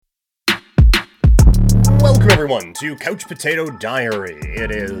everyone, to Couch Potato Diary.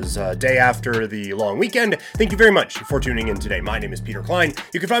 It is day after the long weekend. Thank you very much for tuning in today. My name is Peter Klein.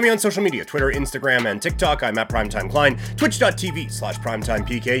 You can find me on social media, Twitter, Instagram, and TikTok. I'm at Primetime Klein,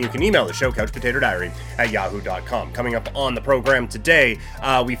 twitch.tv/PrimetimePK. You can email the show, couchpotatodiary@yahoo.com. Coming up on the program today,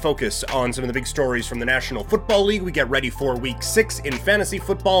 we focus on some of the big stories from the National Football League. We get ready for Week 6 in fantasy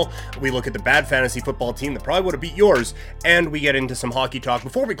football. We look at the bad fantasy football team that probably would have beat yours, and we get into some hockey talk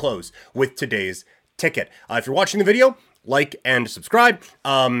before we close with today's ticket. If you're watching the video, like and subscribe.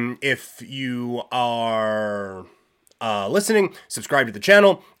 If you are listening, subscribe to the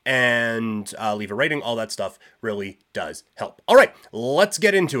channel and leave a rating. All that stuff really does help. All right, let's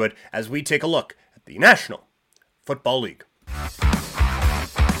get into it as we take a look at the National Football League.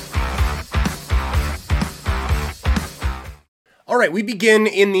 All right, we begin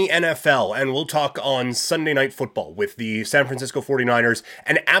in the NFL, and we'll talk on Sunday Night Football with the San Francisco 49ers,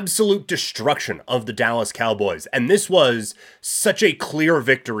 an absolute destruction of the Dallas Cowboys. And this was such a clear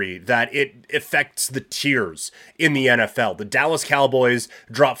victory that it affects the tiers in the NFL. The Dallas Cowboys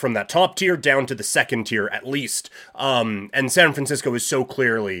dropped from that top tier down to the second tier at least. And San Francisco is so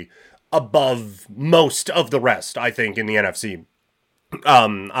clearly above most of the rest, I think, in the NFC.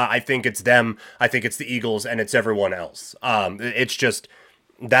 I think it's them, I think it's the Eagles, and it's everyone else. It's just,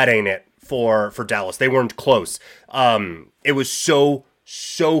 that ain't it for Dallas. They weren't close. It was so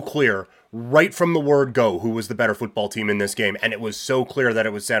clear right from the word go who was the better football team in this game, and it was so clear that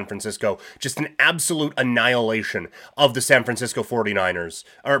it was San Francisco. Just an absolute annihilation of the San Francisco 49ers,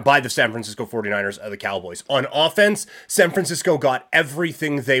 or by the San Francisco 49ers of the Cowboys. On offense, San Francisco got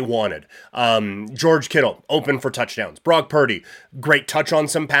everything they wanted. George Kittle, open for touchdowns. Brock Purdy, great touch on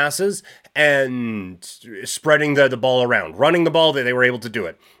some passes, and spreading the ball around. Running the ball, they were able to do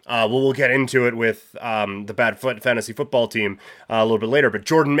it. We'll get into it with the bad fantasy football team a little bit later, but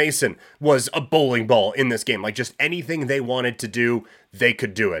Jordan Mason was a bowling ball in this game. Like, just anything they wanted to do, they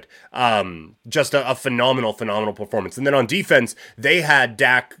could do it. Just a phenomenal performance. And then on defense, they had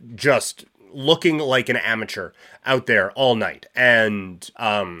Dak just looking like an amateur out there all night. And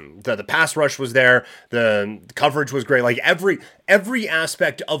the pass rush was there. The coverage was great. Like every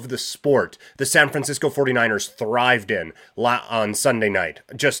aspect of the sport, the San Francisco 49ers thrived in on Sunday night.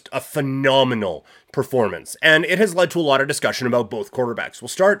 Just a phenomenal performance. And it has led to a lot of discussion about both quarterbacks. We'll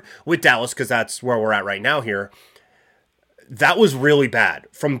start with Dallas because that's where we're at right now here. That was really bad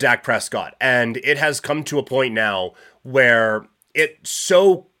from Dak Prescott. And it has come to a point now where it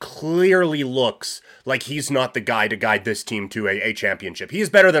so clearly looks like he's not the guy to guide this team to a championship. He is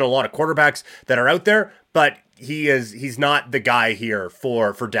better than a lot of quarterbacks that are out there, but he's not the guy here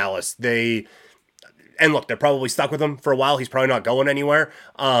for Dallas. And look, they're probably stuck with him for a while. He's probably not going anywhere.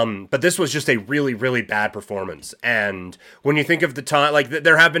 But this was just a really bad performance. And when you think of the time, like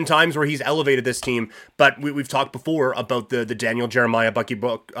there have been times where he's elevated this team, but we've talked before about the Daniel Jeremiah, Bucky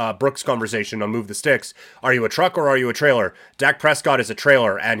Brooks conversation on Move the Sticks. Are you a truck or are you a trailer? Dak Prescott is a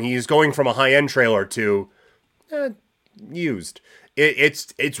trailer, and he's going from a high-end trailer to used.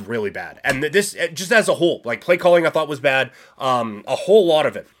 It's really bad. And this, just as a whole, like play calling I thought was bad. A whole lot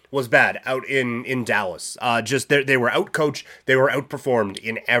of it was bad out in Dallas. Just they were outcoached, they were outperformed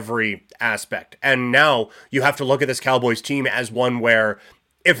in every aspect. And now you have to look at this Cowboys team as one where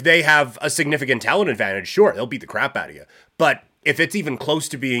if they have a significant talent advantage, sure, they'll beat the crap out of you. But if it's even close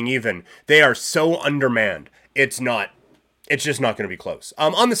to being even, they are so undermanned. It's just not going to be close.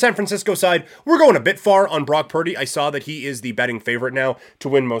 On the San Francisco side, we're going a bit far on Brock Purdy. I saw that he is the betting favorite now to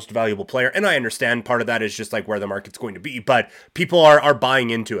win most valuable player, and I understand part of that is just like where the market's going to be, but people are buying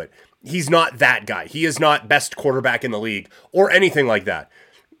into it. He's not that guy. He is not best quarterback in the league or anything like that.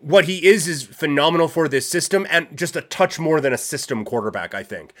 What he is phenomenal for this system, and just a touch more than a system quarterback, I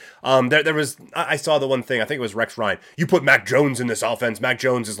think. I saw the one thing, I think it was Rex Ryan. You put Mac Jones in this offense, Mac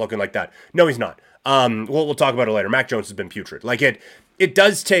Jones is looking like that. No, he's not. We'll talk about it later. Mac Jones has been putrid. Like it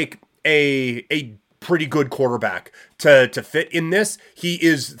does take a pretty good quarterback to fit in this. He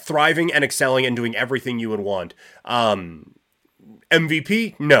is thriving and excelling and doing everything you would want.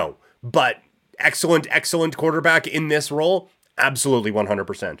 MVP? No. But excellent quarterback in this role? Absolutely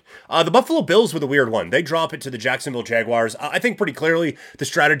 100%. The Buffalo Bills were the weird one. They drop it to the Jacksonville Jaguars. I think pretty clearly the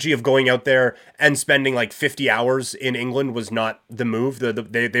strategy of going out there and spending like 50 hours in England was not the move.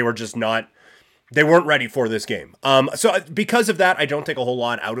 They were just not... They weren't ready for this game. So because of that, I don't take a whole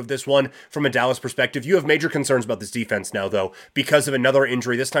lot out of this one from a Dallas perspective. You have major concerns about this defense now, though, because of another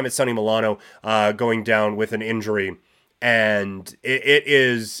injury. This time it's Sonny Milano going down with an injury. And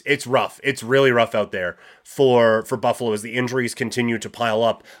it's rough. It's really rough out there for Buffalo as the injuries continue to pile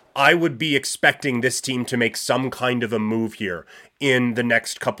up. I would be expecting this team to make some kind of a move here in the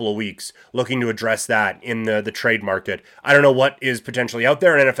next couple of weeks, looking to address that in the trade market. I don't know what is potentially out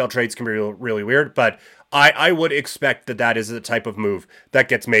there. NFL trades can be really weird, but I would expect that is the type of move that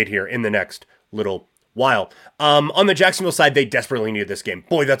gets made here in the next little while. On the Jacksonville side, they desperately needed this game.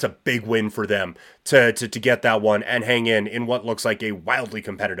 Boy, that's a big win for them to get that one and hang in what looks like a wildly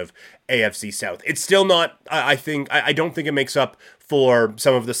competitive AFC South. It's still not, I don't think it makes up for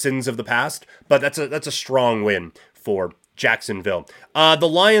some of the sins of the past, but that's a strong win for Jacksonville. The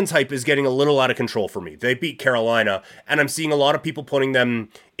Lions hype is getting a little out of control for me. They beat Carolina, and I'm seeing a lot of people putting them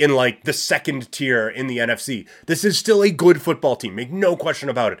in like the second tier in the NFC. This is still a good football team, make no question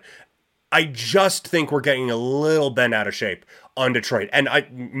about it. I just think we're getting a little bent out of shape on Detroit. And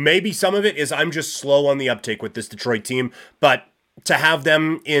maybe some of it is I'm just slow on the uptake with this Detroit team, but to have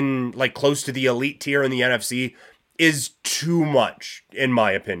them in like close to the elite tier in the NFC is too much, in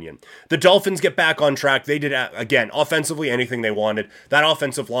my opinion. The Dolphins get back on track. They did, again, offensively, anything they wanted. That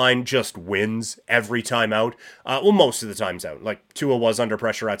offensive line just wins every time out. Most of the times out. Like, Tua was under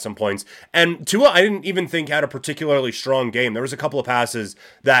pressure at some points. And Tua, I didn't even think had a particularly strong game. There was a couple of passes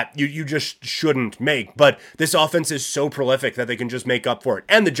that you just shouldn't make. But this offense is so prolific that they can just make up for it.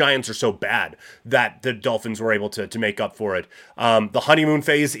 And the Giants are so bad that the Dolphins were able to make up for it. The honeymoon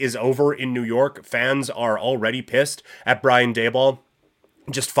phase is over in New York. Fans are already pissed at Brian Daboll,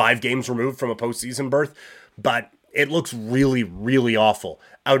 just 5 games removed from a postseason berth, but it looks really, really awful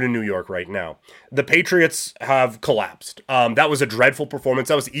out in New York right now. The Patriots have collapsed. That was a dreadful performance.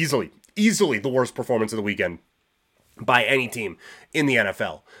 That was easily the worst performance of the weekend by any team in the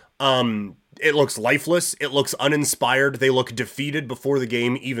NFL. It looks lifeless. It looks uninspired. They look defeated before the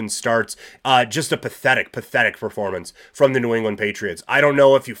game even starts. Just a pathetic performance from the New England Patriots. I don't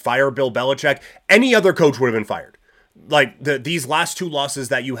know if you fire Bill Belichick. Any other coach would have been fired. Like these last 2 losses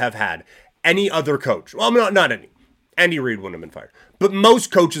that you have had, any other coach, well, not any. Andy Reid wouldn't have been fired. But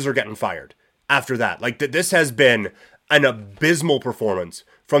most coaches are getting fired after that. Like this has been an abysmal performance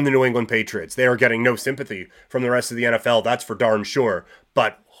from the New England Patriots. They are getting no sympathy from the rest of the NFL, that's for darn sure.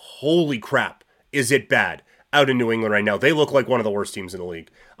 But holy crap, is it bad out in New England right now. They look like one of the worst teams in the league.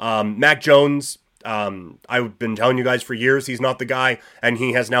 Mac Jones, I've been telling you guys for years he's not the guy, and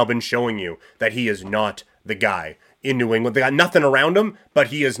he has now been showing you that he is not the guy in New England. They got nothing around him, but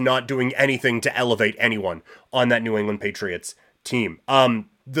he is not doing anything to elevate anyone on that New England Patriots team.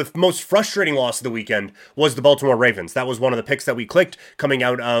 The most frustrating loss of the weekend was the Baltimore Ravens. That was one of the picks that we clicked coming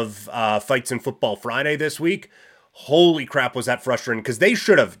out of Fights in Football Friday this week. Holy crap, was that frustrating, because they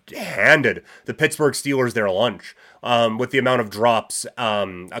should have handed the Pittsburgh Steelers their lunch with the amount of drops.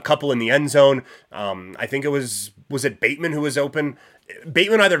 A couple in the end zone. I think it was it Bateman who was open?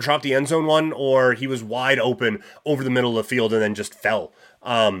 Bateman either dropped the end zone one or he was wide open over the middle of the field and then just fell.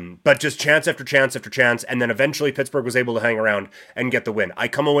 But just chance after chance after chance, and then eventually Pittsburgh was able to hang around and get the win. I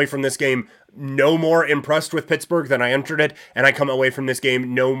come away from this game no more impressed with Pittsburgh than I entered it, and I come away from this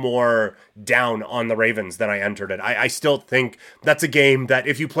game no more down on the Ravens than I entered it. I still think that's a game that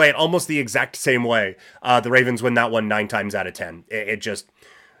if you play it almost the exact same way, the Ravens win that one 9 times out of 10. It just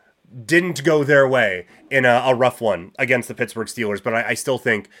didn't go their way in a rough one against the Pittsburgh Steelers, but I still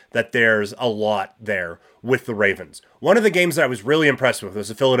think that there's a lot there with the Ravens. One of the games that I was really impressed with was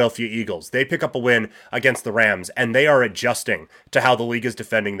the Philadelphia Eagles. They pick up a win against the Rams, and they are adjusting to how the league is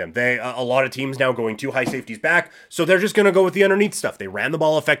defending them. A lot of teams now going 2 high safeties back, so they're just going to go with the underneath stuff. They ran the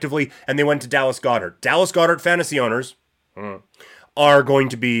ball effectively, and they went to Dallas Goedert. Dallas Goedert fantasy owners are going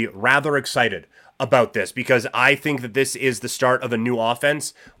to be rather excited about this, because I think that this is the start of a new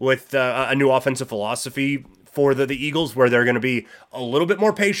offense with a new offensive philosophy for the Eagles, where they're going to be a little bit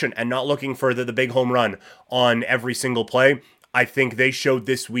more patient and not looking for the big home run on every single play. I think they showed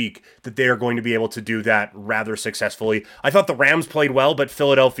this week that they are going to be able to do that rather successfully. I thought the Rams played well, but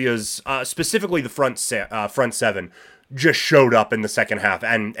Philadelphia's, specifically the front 7, just showed up in the second half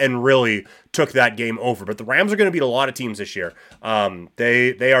and really took that game over. But the Rams are going to beat a lot of teams this year.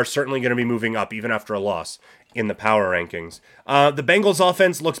 They are certainly going to be moving up even after a loss in the power rankings. The Bengals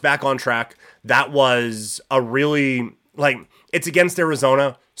offense looks back on track. That was a really, it's against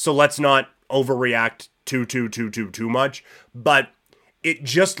Arizona, so let's not overreact too much, but it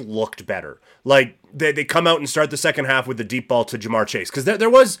just looked better. They come out and start the second half with the deep ball to Jamar Chase, because there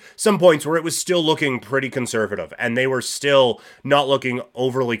was some points where it was still looking pretty conservative, and they were still not looking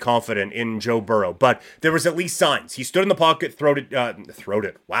overly confident in Joe Burrow, but there was at least signs. He stood in the pocket, threw it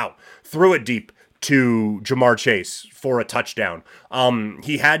deep to Jamar Chase for a touchdown.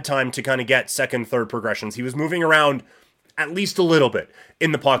 He had time to kind of get second, third progressions. He was moving around at least a little bit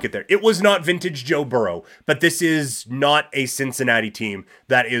in the pocket there. It was not vintage Joe Burrow, but this is not a Cincinnati team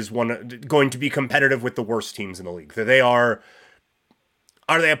that is going to be competitive with the worst teams in the league.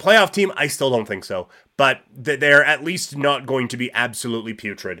 Are they a playoff team? I still don't think so, but they're at least not going to be absolutely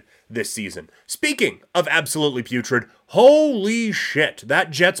putrid this season. Speaking of absolutely putrid, holy shit,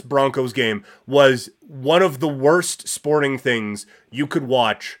 that Jets-Broncos game was one of the worst sporting things you could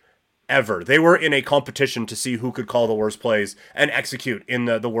watch ever. They were in a competition to see who could call the worst plays and execute in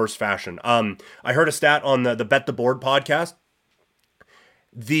the worst fashion. I heard a stat on the Bet the Board podcast.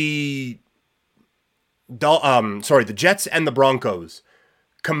 The Jets and the Broncos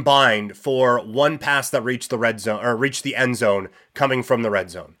combined for one pass that reached the red zone or reached the end zone coming from the red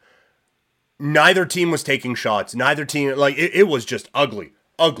zone. Neither team was taking shots. Neither team, it was just ugly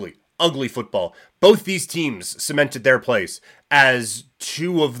football. Both these teams cemented their place as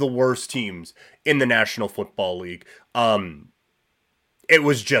two of the worst teams in the National Football League. It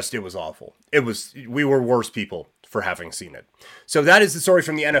was awful. We were worse people for having seen it. So that is the story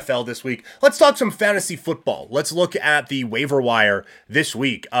from the NFL this week. Let's talk some fantasy football. Let's look at the waiver wire this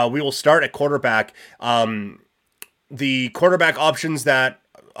week. We will start at quarterback. The quarterback options that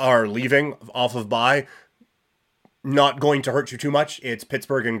are leaving off of bye, not going to hurt you too much. It's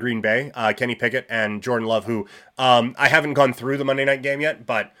Pittsburgh and Green Bay, Kenny Pickett and Jordan Love, who I haven't gone through the Monday night game yet,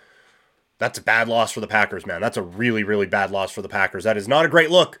 but that's a bad loss for the Packers, man. That's a really, really bad loss for the Packers. That is not a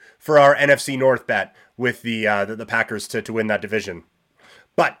great look for our NFC North bet with the Packers to win that division.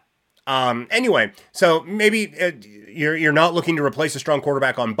 But anyway, so maybe you're not looking to replace a strong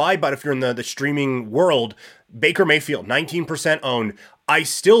quarterback on bye, but if you're in the streaming world, Baker Mayfield, 19% owned. I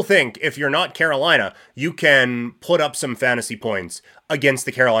still think if you're not Carolina, you can put up some fantasy points against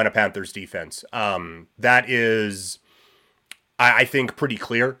the Carolina Panthers defense. That is, I think, pretty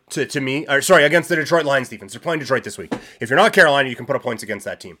clear to me. Against the Detroit Lions defense. They're playing Detroit this week. If you're not Carolina, you can put up points against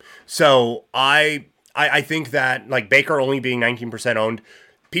that team. So I think that, like, Baker only being 19% owned,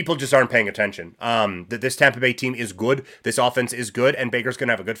 people just aren't paying attention. That this Tampa Bay team is good. This offense is good, and Baker's going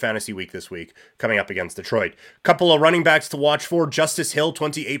to have a good fantasy week this week coming up against Detroit. Couple of running backs to watch for. Justice Hill,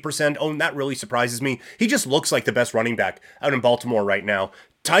 28% owned. That really surprises me. He just looks like the best running back out in Baltimore right now.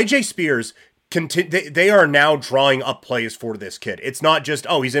 Tyjae Spears, they are now drawing up plays for this kid. It's not just,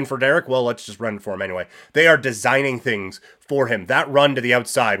 he's in for Derek, well, let's just run for him anyway. They are designing things for him. That run to the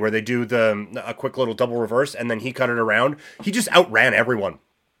outside where they do a quick little double reverse and then he cut it around, he just outran everyone.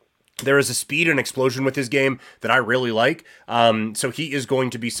 There is a speed and explosion with his game that I really like. So he is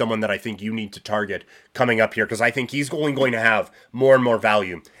going to be someone that I think you need to target coming up here, because I think he's only going to have more and more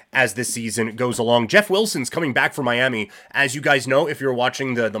value as this season goes along. Jeff Wilson's coming back from Miami. As you guys know, if you're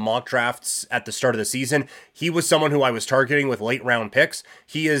watching the mock drafts at the start of the season, he was someone who I was targeting with late round picks.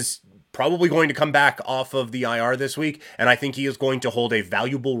 He is probably going to come back off of the IR this week, and I think he is going to hold a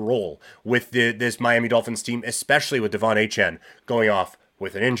valuable role with this Miami Dolphins team, especially with Devon Achane going off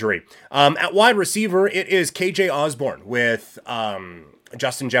with an injury. At wide receiver, it is KJ Osborne with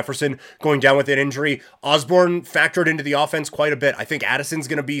Justin Jefferson going down with an injury. Osborne factored into the offense quite a bit. I think Addison's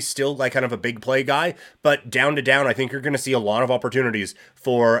going to be still like kind of a big play guy, but down to down, I think you're going to see a lot of opportunities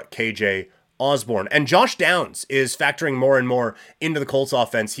for KJ Osborne. And Josh Downs is factoring more and more into the Colts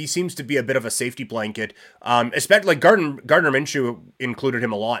offense. He seems to be a bit of a safety blanket. Especially like Gardner Minshew included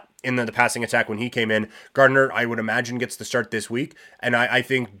him a lot in the passing attack when he came in. Gardner, I would imagine, gets the start this week. And I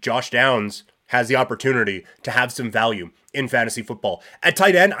think Josh Downs has the opportunity to have some value in fantasy football. At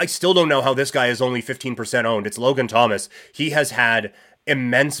tight end, I still don't know how this guy is only 15% owned. It's Logan Thomas. He has had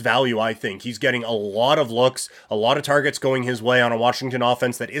immense value, I think. He's getting a lot of looks, a lot of targets going his way on a Washington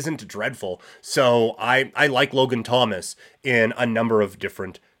offense that isn't dreadful. So I like Logan Thomas in a number of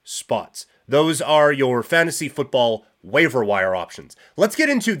different spots. Those are your fantasy football waiver wire options. Let's get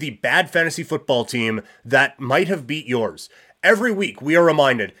into the bad fantasy football team that might have beat yours. Every week we are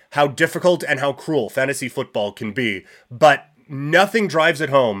reminded how difficult and how cruel fantasy football can be, but nothing drives it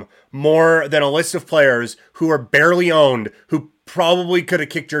home more than a list of players who are barely owned, who probably could have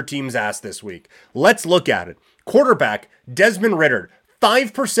kicked your team's ass this week. Let's look at it. Quarterback, Desmond Ridder,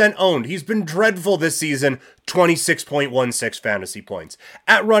 5% owned. He's been dreadful this season, 26.16 fantasy points.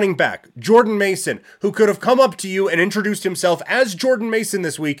 At running back, Jordan Mason, who could have come up to you and introduced himself as Jordan Mason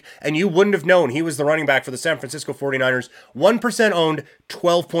this week, and you wouldn't have known he was the running back for the San Francisco 49ers, 1% owned,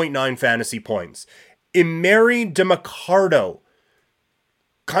 12.9 fantasy points. Emery DeMarcado,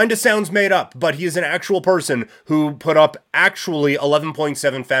 kind of sounds made up, but he is an actual person who put up actually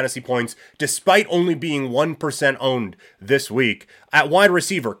 11.7 fantasy points despite only being 1% owned this week. At wide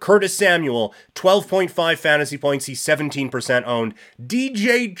receiver, Curtis Samuel, 12.5 fantasy points. He's 17% owned.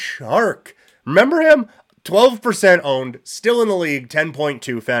 DJ Chark, remember him? 12% owned, still in the league,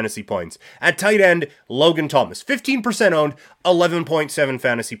 10.2 fantasy points. At tight end, Logan Thomas, 15% owned, 11.7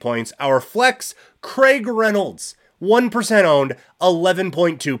 fantasy points. Our flex, Craig Reynolds, 1% owned,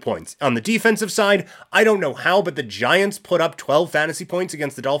 11.2 points. On the defensive side, I don't know how, but the Giants put up 12 fantasy points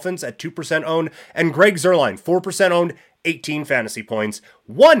against the Dolphins at 2% owned, and Greg Zuerlein, 4% owned, 18 fantasy points,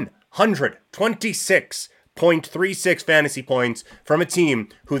 126.36 fantasy points from a team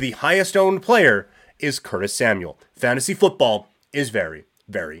who the highest owned player is Curtis Samuel. Fantasy football is very,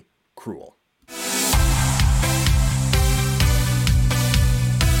 very cruel.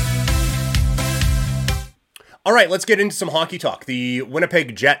 All right, let's get into some hockey talk. The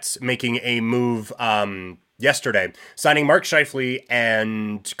Winnipeg Jets making a move yesterday, signing Mark Scheifele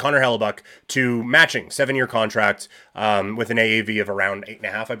and Connor Hellebuck to matching 7-year contracts with an AAV of around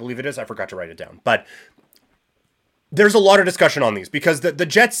 8.5, I believe it is. I forgot to write it down. But there's a lot of discussion on these because the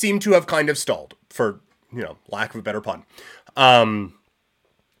Jets seem to have kind of stalled, for, lack of a better pun.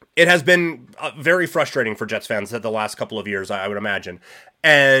 It has been very frustrating for Jets fans the last couple of years, I would imagine.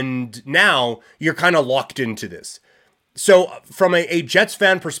 And now you're kind of locked into this. So from a Jets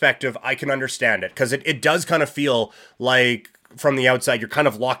fan perspective, I can understand it because it does kind of feel like from the outside, you're kind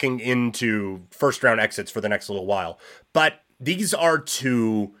of locking into first round exits for the next little while. But these are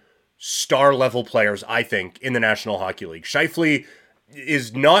two star level players, I think, in the National Hockey League. Scheifele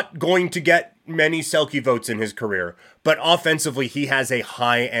is not going to get many Selke votes in his career, but offensively, he has a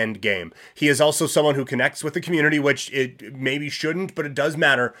high-end game. He is also someone who connects with the community, which it maybe shouldn't, but it does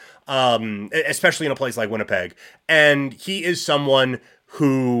matter, especially in a place like Winnipeg. And he is someone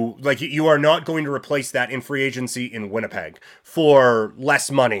who, you are not going to replace that in free agency in Winnipeg for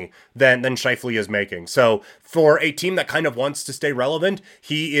less money than Scheifele is making. So for a team that kind of wants to stay relevant,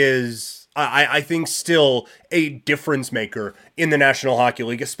 he is, I think, still a difference maker in the National Hockey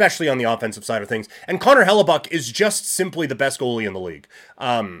League, especially on the offensive side of things. And Connor Hellebuck is just simply the best goalie in the league.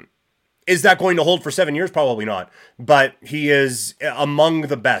 Is that going to hold for 7 years? Probably not. But he is among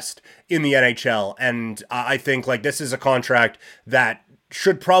the best in the NHL. And I think this is a contract that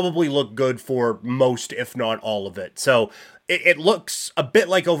should probably look good for most, if not all of it. So it looks a bit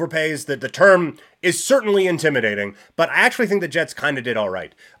like overpays. That the term is certainly intimidating, but I actually think the Jets kind of did all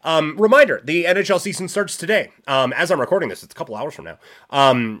right. Reminder, the NHL season starts today. As I'm recording this, it's a couple hours from now.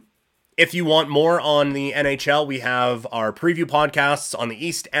 If you want more on the NHL, we have our preview podcasts on the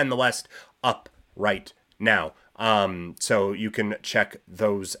East and the West up right now. So you can check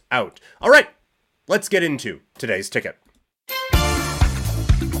those out. All right, let's get into today's ticket.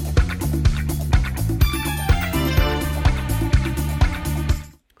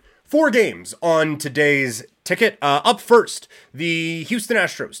 4 games on today's ticket. Up first, the Houston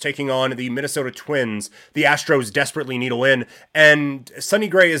Astros taking on the Minnesota Twins. The Astros desperately need a win, and Sonny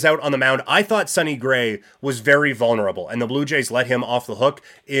Gray is out on the mound. I thought Sonny Gray was very vulnerable, and the Blue Jays let him off the hook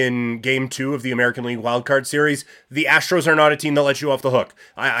in Game 2 of the American League Wildcard Series. The Astros are not a team that lets you off the hook.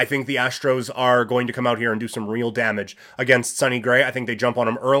 I think the Astros are going to come out here and do some real damage against Sonny Gray. I think they jump on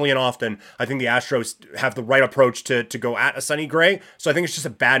him early and often. I think the Astros have the right approach to go at a Sonny Gray, so I think it's just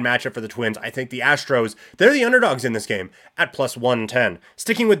a bad matchup for the Twins. I think the Astros, they're the underdogs in this game at plus 110.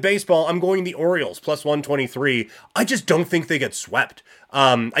 Sticking with baseball, I'm going the Orioles plus 123. I just don't think they get swept.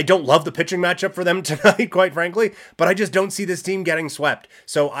 I don't love the pitching matchup for them tonight, quite frankly, but I just don't see this team getting swept.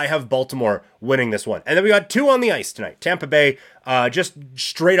 So I have Baltimore winning this one. And then we got 2 on the ice tonight. Tampa Bay just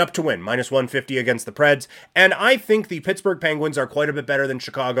straight up to win, minus 150 against the Preds. And I think the Pittsburgh Penguins are quite a bit better than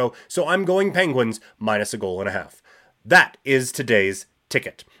Chicago, so I'm going Penguins minus 1.5 goals. That is today's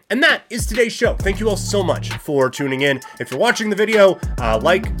ticket. And that is today's show. Thank you all so much for tuning in. If you're watching the video,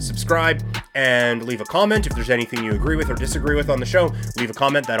 like, subscribe, and leave a comment. If there's anything you agree with or disagree with on the show, leave a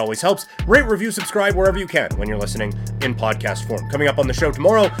comment. That always helps. Rate, review, subscribe wherever you can when you're listening in podcast form. Coming up on the show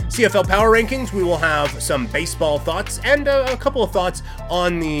tomorrow, CFL Power Rankings. We will have some baseball thoughts and a couple of thoughts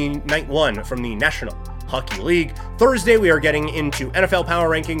on the night 1 from the National Hockey League. Thursday, we are getting into NFL Power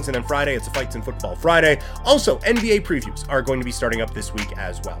Rankings, and then Friday, it's a Fights in Football Friday. Also, NBA previews are going to be starting up this week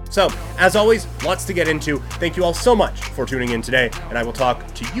as well. So, as always, lots to get into. Thank you all so much for tuning in today, and I will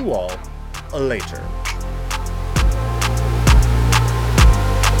talk to you all later.